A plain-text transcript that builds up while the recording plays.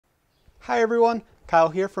Hi everyone, Kyle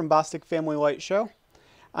here from Bostick Family Light Show.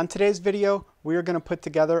 On today's video, we are going to put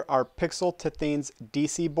together our Pixel2Things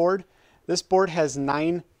DC board. This board has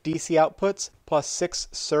 9 DC outputs plus 6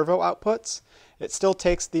 servo outputs. It still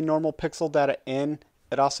takes the normal pixel data in.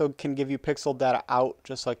 It also can give you pixel data out,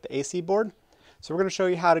 just like the AC board. So we're going to show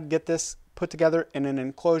you how to get this put together in an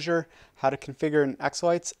enclosure, how to configure an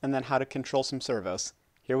xlights, and then how to control some servos.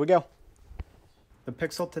 Here we go. The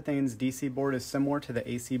Pixel2Things DC board is similar to the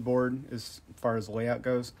AC board as far as layout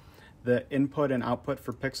goes. The input and output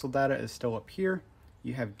for pixel data is still up here.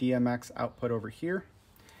 You have DMX output over here.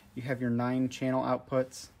 You have your 9 channel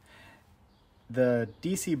outputs. The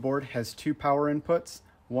DC board has 2 power inputs.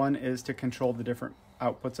 One is to control the different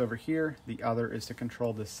outputs over here. The other is to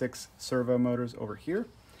control the 6 servo motors over here.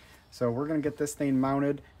 So we're going to get this thing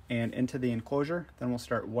mounted and into the enclosure, then we'll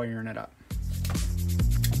start wiring it up.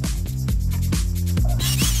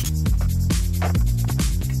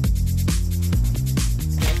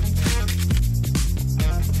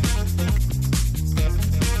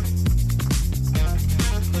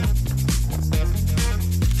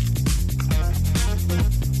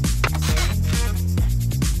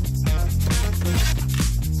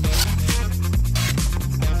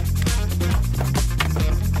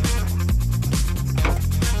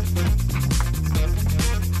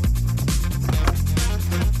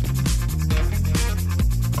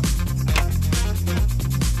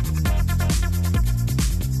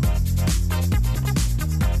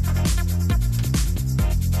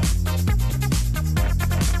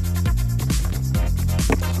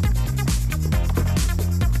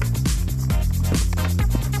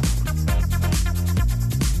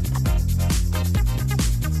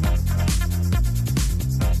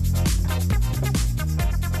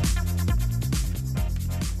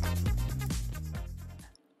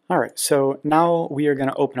 Alright, so now we are going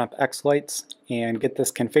to open up xlights and get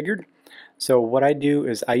this configured. So what I do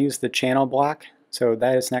is I use the channel block, so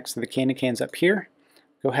that is next to the candy cans up here.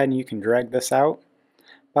 Go ahead and you can drag this out.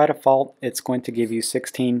 By default, it's going to give you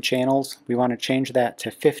 16 channels. We want to change that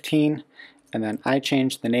to 15, and then I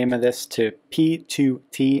changed the name of this to P2T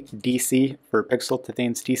DC for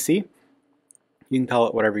Pixel2Things DC. You can call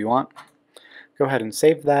it whatever you want. Go ahead and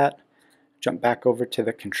save that. Jump back over to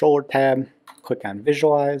the controller tab, click on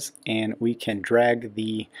visualize, and we can drag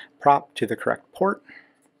the prop to the correct port.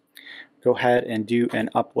 Go ahead and do an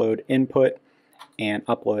upload input and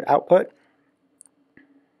upload output.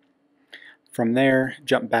 From there,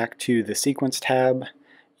 jump back to the sequence tab.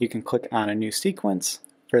 You can click on a new sequence.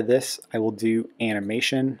 For this, I will do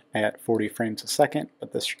animation at 40 frames a second,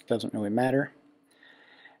 but this doesn't really matter.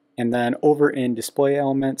 And then over in display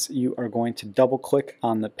elements, you are going to double click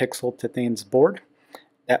on the Pixel2Things board.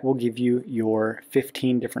 That will give you your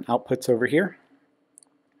 15 different outputs over here.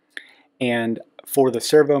 And for the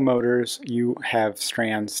servo motors, you have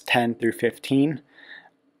strands 10 through 15.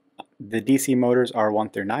 The DC motors are 1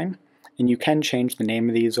 through 9. And you can change the name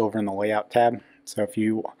of these over in the layout tab. So if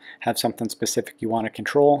you have something specific you want to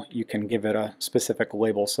control, you can give it a specific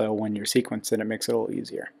label, so when you're sequencing it makes it a little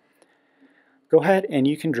easier. Go ahead and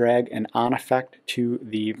you can drag an on effect to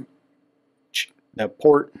the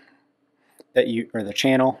port that you, or the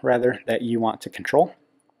channel rather, that you want to control.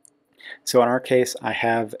 So in our case, I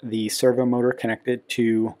have the servo motor connected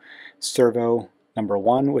to servo number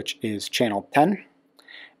 1, which is channel 10.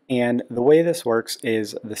 And the way this works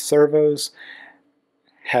is the servos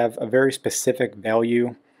have a very specific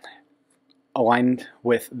value aligned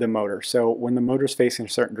with the motor. So when the motor is facing a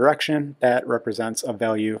certain direction, that represents a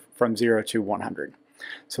value from 0 to 100.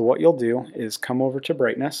 So what you'll do is come over to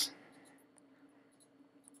brightness,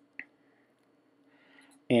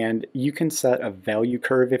 and you can set a value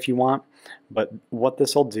curve if you want, but what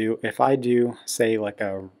this will do, if I do, say, like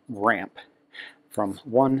a ramp from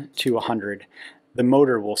 1 to 100, the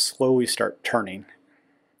motor will slowly start turning.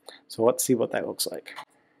 So let's see what that looks like.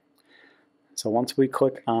 So once we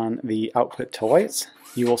click on the output to lights,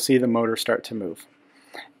 you will see the motor start to move.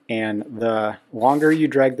 And the longer you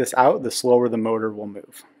drag this out, the slower the motor will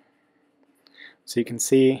move. So you can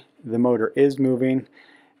see the motor is moving.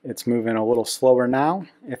 It's moving a little slower now.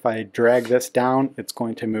 If I drag this down, it's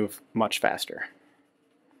going to move much faster.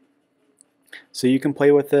 So you can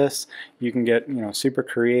play with this. You can get, super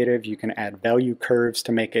creative. You can add value curves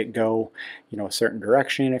to make it go, a certain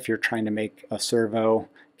direction. If you're trying to make a servo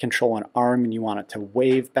control an arm and you want it to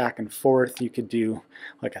wave back and forth, you could do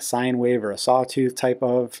like a sine wave or a sawtooth type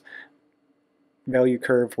of value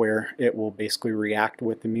curve where it will basically react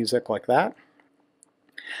with the music like that.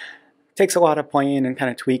 It takes a lot of playing and kind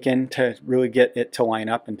of tweaking to really get it to line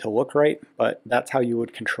up and to look right, but that's how you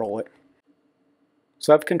would control it.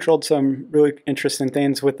 So I've controlled some really interesting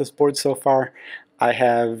things with this board so far. I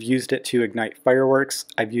have used it to ignite fireworks.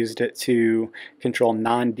 I've used it to control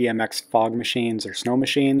non-DMX fog machines or snow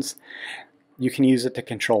machines. You can use it to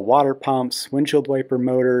control water pumps, windshield wiper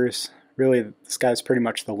motors. Really, the sky's pretty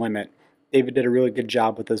much the limit. David did a really good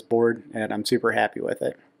job with this board, and I'm super happy with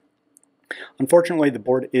it. Unfortunately, the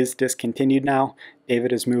board is discontinued now.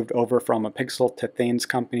 David has moved over from a Pixel2Things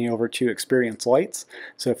company over to xlights.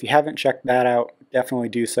 So if you haven't checked that out, definitely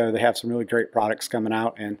do so. They have some really great products coming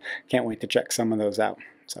out, and can't wait to check some of those out.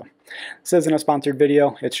 So this isn't a sponsored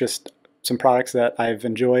video. It's just some products that I've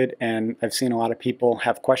enjoyed, and I've seen a lot of people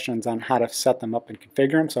have questions on how to set them up and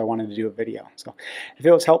configure them, so I wanted to do a video. So if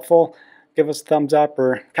it was helpful, give us a thumbs up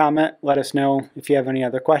or comment. Let us know if you have any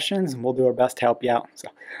other questions, and we'll do our best to help you out. So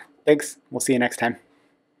thanks. We'll see you next time.